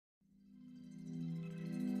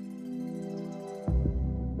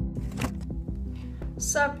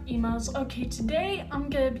Sup emos. Okay, today I'm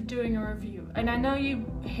gonna be doing a review, and I know you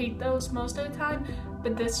hate those most of the time,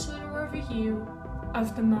 but this is a review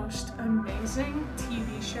of the most amazing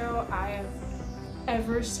TV show I have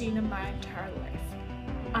ever seen in my entire life.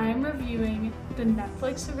 I am reviewing the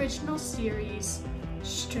Netflix original series,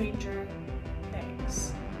 Stranger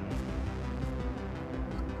Things.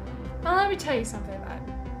 Now let me tell you something about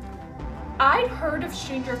it. I'd heard of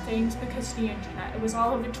Stranger Things because of the internet. It was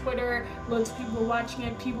all over Twitter, loads of people were watching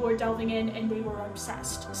it, people were delving in, and they were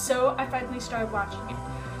obsessed. So I finally started watching it.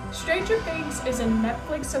 Stranger Things is a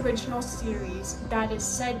Netflix original series that is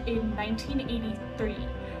set in 1983,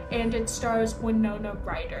 and it stars Winona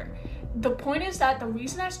Ryder. The point is that the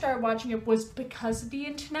reason I started watching it was because of the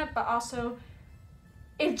internet, but also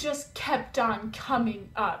it just kept on coming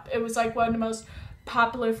up. It was like one of the most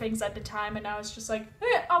popular things at the time, and I was just like,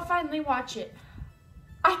 I'll finally watch it.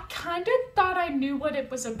 I kind of thought I knew what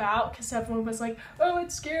it was about because everyone was like, oh,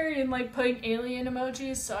 it's scary, and like putting alien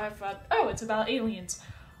emojis, so I thought, oh, it's about aliens.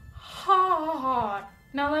 Ha ha ha.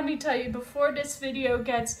 Now let me tell you, before this video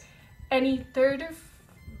gets any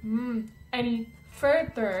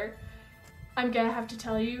further, I'm gonna have to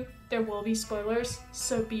tell you there will be spoilers,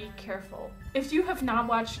 so be careful. If you have not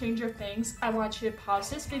watched Stranger Things, I want you to pause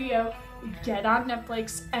this video, get on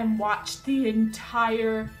Netflix, and watch the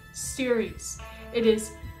entire series. It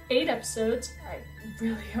is 8 episodes. I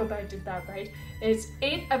really hope I did that right. It's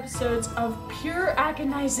 8 episodes of pure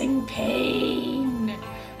agonizing pain.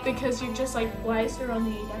 Because you're just like, why is there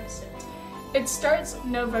only 8 episodes? It starts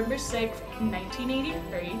November 6th,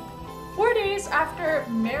 1983. 4 days after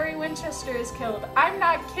Mary Winchester is killed. I'm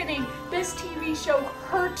not kidding. This TV show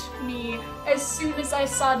hurt me as soon as I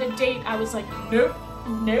saw the date. I was like, nope,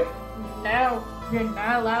 nope, no. You're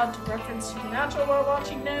not allowed to reference Supernatural while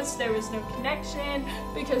watching this. There is no connection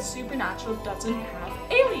because Supernatural doesn't have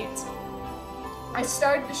aliens. I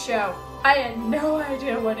started the show. I had no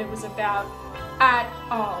idea what it was about at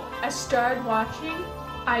all. I started watching.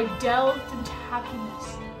 I delved into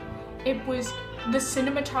happiness. The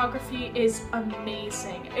cinematography is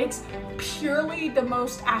amazing. It's purely the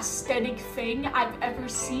most aesthetic thing I've ever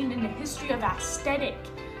seen in the history of aesthetic.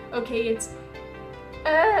 Okay, it's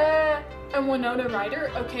and Winona Ryder.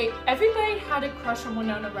 Okay, everybody had a crush on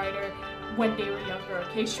Winona Ryder when they were younger.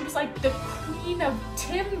 Okay, she was like the queen of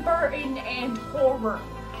Tim Burton and horror.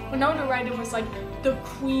 Winona Ryder was like the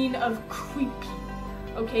queen of creepy.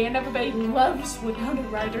 Okay, and everybody loves Winona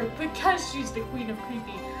Ryder because she's the queen of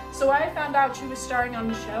creepy. So when I found out she was starring on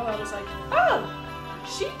the show, I was like, oh,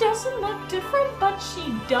 she doesn't look different, but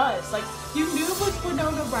she does. Like, you knew it was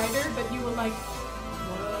Winona Ryder, but you were like,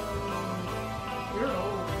 whoa, you're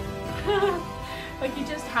old. Like, you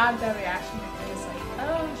just had that reaction. It's like,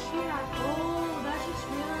 oh, she got old, I just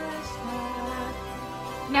realized that.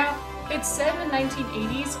 Now, it's set in the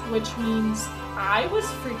 1980s, which means I was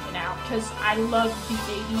freaking out because I love the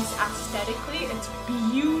 80s aesthetically. It's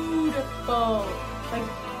beautiful. Like,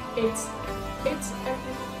 it's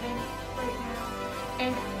everything right now.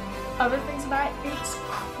 And other things about it, it's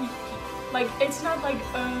creepy. Like, it's not like,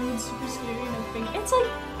 oh, it's super scary and everything. It's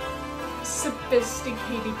like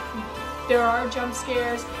sophisticated creepy. There are jump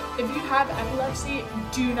scares. If you have epilepsy,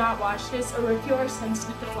 do not watch this. Or if you are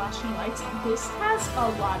sensitive to flashing lights, this has a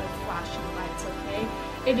lot of flashing lights, okay?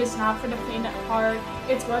 It is not for the faint at heart.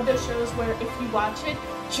 It's one of those shows where if you watch it,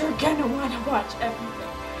 you're gonna want to watch everything.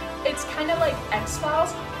 It's kind of like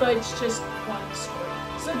X-Files, but it's just one story.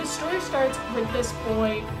 So the story starts with this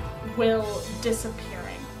boy, Will,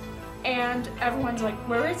 disappearing. And everyone's like,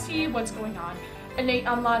 where is he? What's going on? And they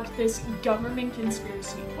unlock this government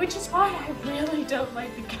conspiracy, which is why I really don't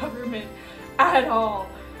like the government at all.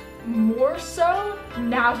 More so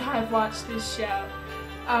now that I've watched this show.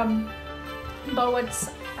 But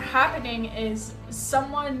what's happening is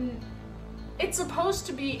it's supposed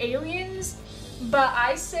to be aliens, but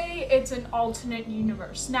I say it's an alternate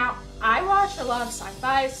universe. Now, I watch a lot of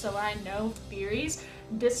sci-fi, so I know theories.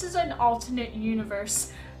 This is an alternate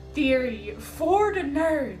universe theory for the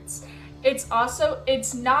nerds. It's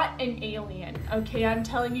not an alien, okay? I'm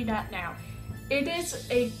telling you that now. It is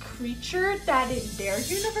a creature that in their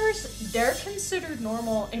universe, they're considered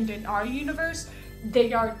normal, and in our universe,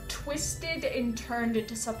 they are twisted and turned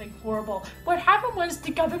into something horrible. What happened was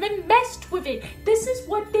the government messed with it. This is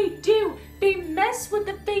what they do. They mess with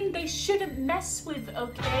the thing they shouldn't mess with,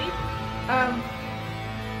 okay?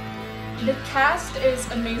 The cast is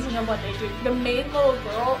amazing at what they do. The main little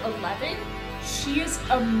girl, 11, she is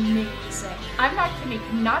amazing. I'm not kidding.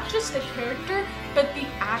 Not just the character, but the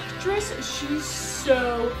actress. She's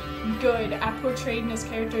so good at portraying this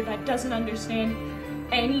character that doesn't understand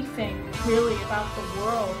anything really about the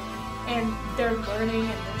world. and they're learning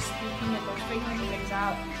and they're speaking and they're figuring things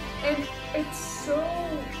out. And it's so,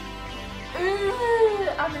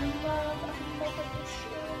 I'm in love with this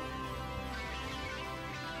show.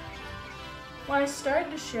 When I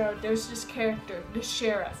started the show, there's this character, the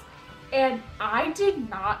sheriff. And I did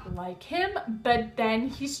not like him, but then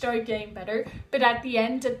he started getting better. But at the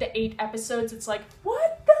end of the 8 episodes, it's like,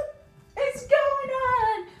 what the is going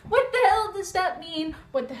on? What the hell does that mean?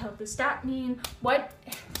 What the hell does that mean? What?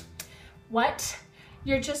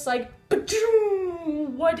 You're just like,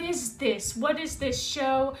 what is this? What is this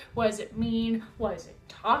show? What does it mean? What is it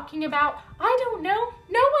talking about? I don't know.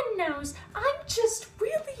 No one knows. I'm just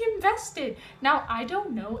really invested. Now, I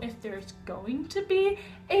don't know if there's going to be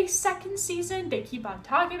a second season. They keep on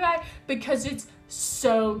talking about it because it's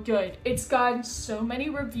so good. It's gotten so many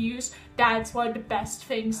reviews. That's one of the best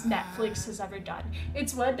things Netflix has ever done.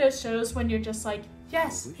 It's one of those shows when you're just like,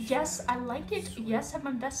 yes, I like it. Yes, I'm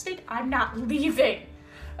invested. I'm not leaving.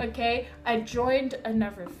 Okay, I joined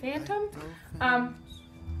another fandom. I'm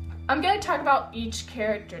gonna talk about each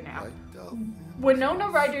character now. Winona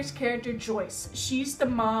Ryder's character, Joyce, she's the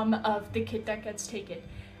mom of the kid that gets taken.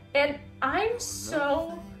 And I'm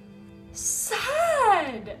so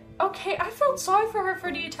sad. Okay, I felt sorry for her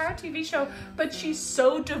for the entire TV show, but she's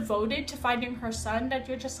so devoted to finding her son that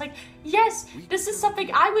you're just like, yes, this is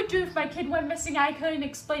something I would do if my kid went missing. I couldn't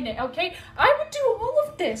explain it, okay? I would do all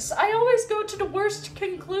of this. I always go to the worst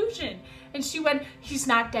conclusion. And she went, he's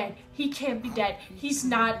not dead. He can't be dead. He's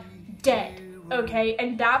not dead, okay?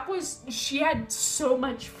 And that was, she had so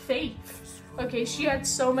much faith, okay? She had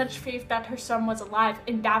so much faith that her son was alive,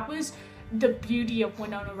 and that was the beauty of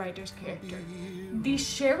Winona Ryder's character. The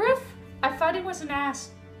sheriff, I thought he was an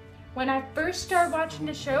ass when I first started watching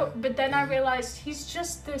the show, but then I realized he's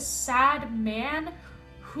just this sad man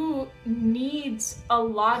who needs a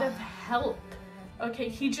lot of help. Okay,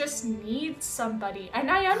 he just needs somebody. And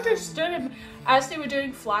I understood him as they were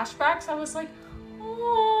doing flashbacks. I was like,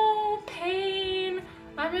 oh, pain.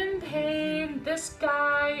 I'm in pain. This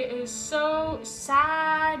guy is so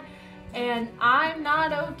sad. And I'm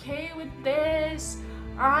not okay with this.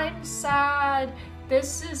 I'm sad.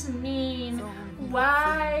 This is mean.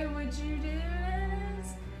 Why would you do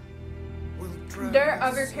this? There are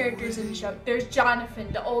other characters in the show. There's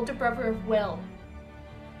Jonathan, the older brother of Will.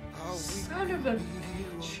 Son of a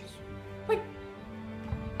bitch. Like,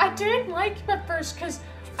 I didn't like him at first because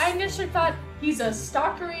I initially thought he's a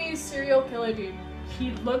stalkery serial killer dude.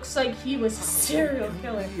 He looks like he was a serial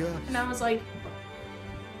killer. And I was like,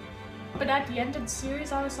 but at the end of the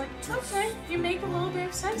series, I was like, okay, you make a little bit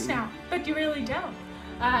of sense now, but you really don't.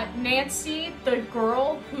 Nancy, the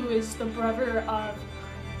girl who is the brother of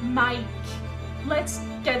Mike. Let's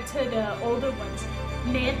get to the older ones.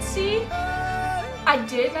 Nancy, I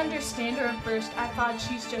didn't understand her at first. I thought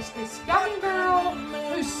she's just this young girl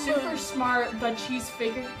who's super smart, but she's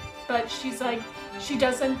like, she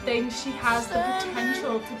doesn't think she has the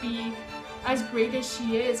potential to be as great as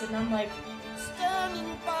she is. And I'm like,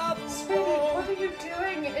 sweetie, what are you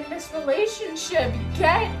doing in this relationship?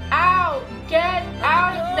 Get out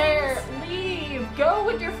of there, leave, go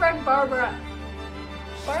with your friend Barbara.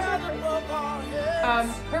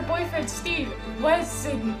 Her boyfriend Steve was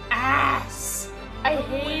an ass. I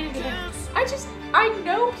hated him. I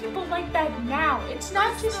know people like that now. It's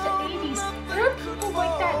not just the 80s. There are people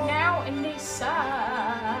like that now and they suck.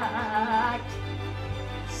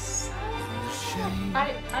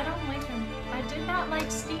 I don't like him. I did not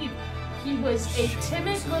like Steve. He was a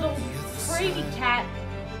timid little fraidy cat.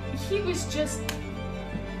 He was just,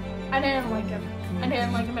 I didn't like him. I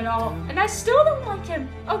didn't like him at all. And I still don't like him.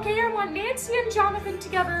 Okay, I want Nancy and Jonathan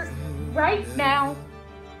together right now.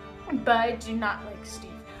 But I do not like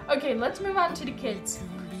Steve. Okay, let's move on to the kids.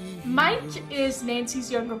 Mike is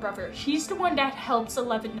Nancy's younger brother. He's the one that helps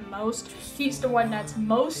Eleven the most. He's the one that's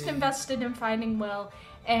most invested in finding Will.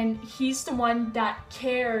 And he's the one that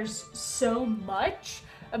cares so much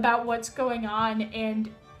about what's going on.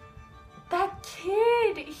 And that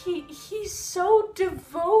kid, he's so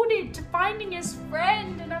devoted to finding his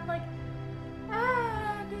friend. And I'm like,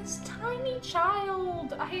 this tiny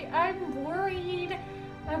child. I'm worried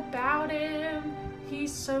about him.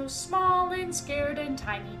 He's so small and scared and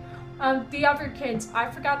tiny. The other kids, I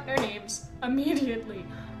forgot their names immediately.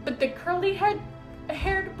 But the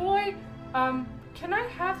curly-haired boy, can I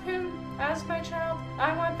have him as my child?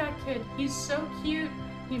 I want that kid. He's so cute.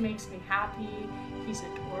 He makes me happy. He's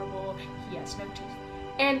adorable. He has no teeth.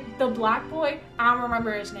 And the black boy, I don't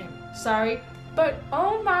remember his name. Sorry. But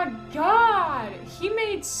oh my god, he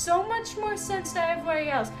made so much more sense than everybody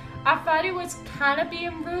else. I thought he was kind of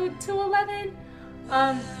being rude to 11,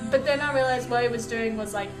 But then I realized what it was doing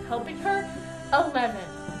was like helping her. 11.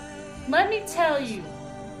 Let me tell you,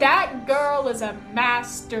 that girl is a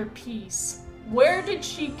masterpiece. Where did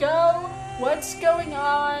she go? What's going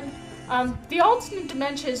on? The alternate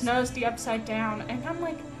dimension is known as the Upside Down, and I'm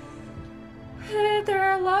like, there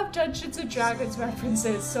are a lot of Dungeons and Dragons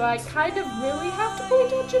references, so I kind of really have to play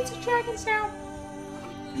Dungeons and Dragons now.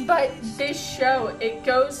 But this show, it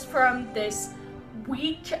goes from this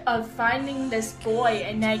week of finding this boy,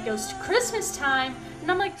 and then it goes to Christmas time, and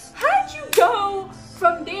I'm like, how'd you go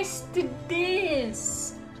from this to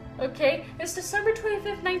this? Okay, it's December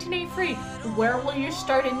 25th, 1983. Where will you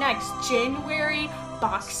start it next? January,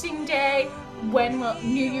 Boxing Day, when will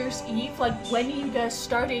New Year's Eve? Like, when are you gonna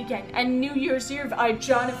start it again? And New Year's Eve, are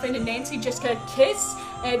Jonathan and Nancy just gonna kiss?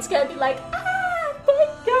 And it's gonna be like, ah,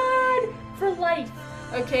 thank God for life.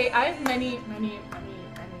 Okay, I have many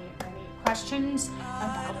questions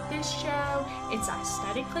about this show. It's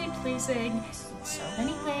aesthetically pleasing in so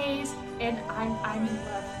many ways, and I'm in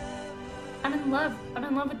love. I'm in love. I'm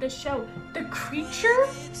in love with this show. The creature?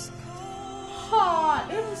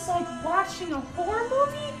 It was like watching a horror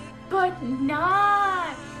movie, but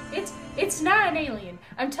not. It's not an alien.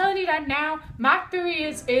 I'm telling you that now. My theory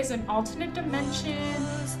is an alternate dimension.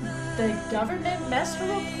 The government messed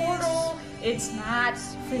with a portal. It's not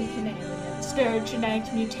freaking aliens. They're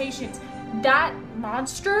genetic mutations. That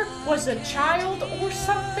monster was a child or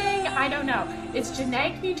something. I don't know. It's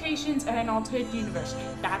genetic mutations in an alternate universe.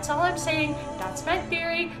 That's all I'm saying. That's my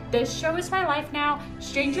theory. This show is my life now.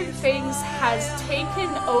 Stranger Things has taken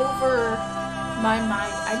over my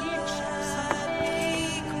mind. I need to check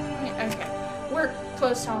something. Okay, we're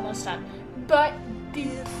close to almost done. But the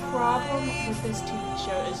problem with this TV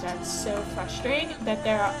show is that it's so frustrating that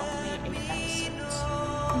there are only 8 episodes.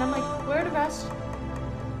 And I'm like, where are the rest?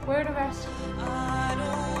 Where are the rest?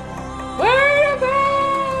 Where are the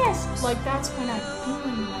rest? Like, that's when I'm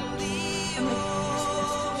feeling like, I'm like,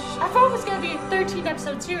 I thought it was gonna be a 13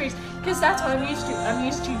 episode series, because that's what I'm used to. I'm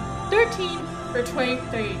used to 13 for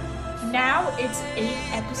 23. Now it's 8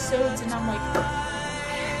 episodes, and I'm like, what?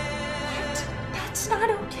 That's not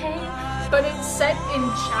okay. But it's set in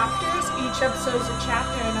chapters. Each episode's a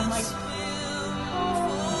chapter, and I'm like, oh.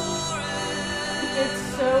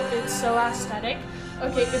 It's so aesthetic.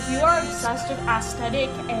 Okay, if you are obsessed with aesthetic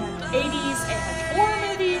and 80s and horror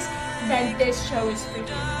movies, then this show is for you.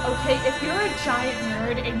 Okay, if you're a giant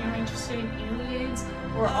nerd and you're interested in aliens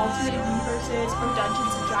or alternate universes or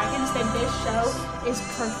Dungeons and Dragons, then this show is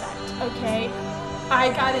perfect. Okay, I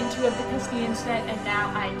got into it because of the internet, and now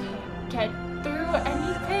I can't get through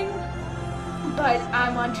anything. But I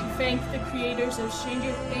want to thank the creators of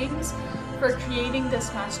Stranger Things for creating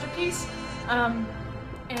this masterpiece.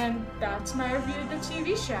 And that's my review of the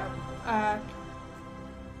TV show.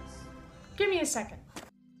 Give me a second.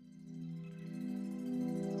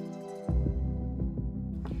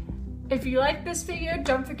 If you like this video,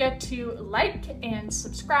 don't forget to like and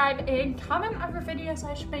subscribe and comment other videos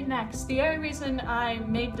I should make next. The only reason I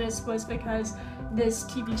made this was because this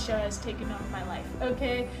TV show has taken over my life.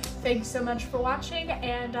 Okay, thanks so much for watching,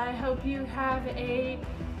 and I hope you have a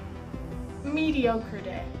mediocre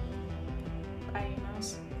day. Bye,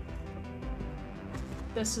 emails.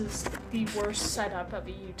 This is the worst setup of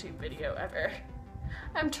a YouTube video ever.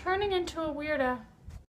 I'm turning into a weirdo.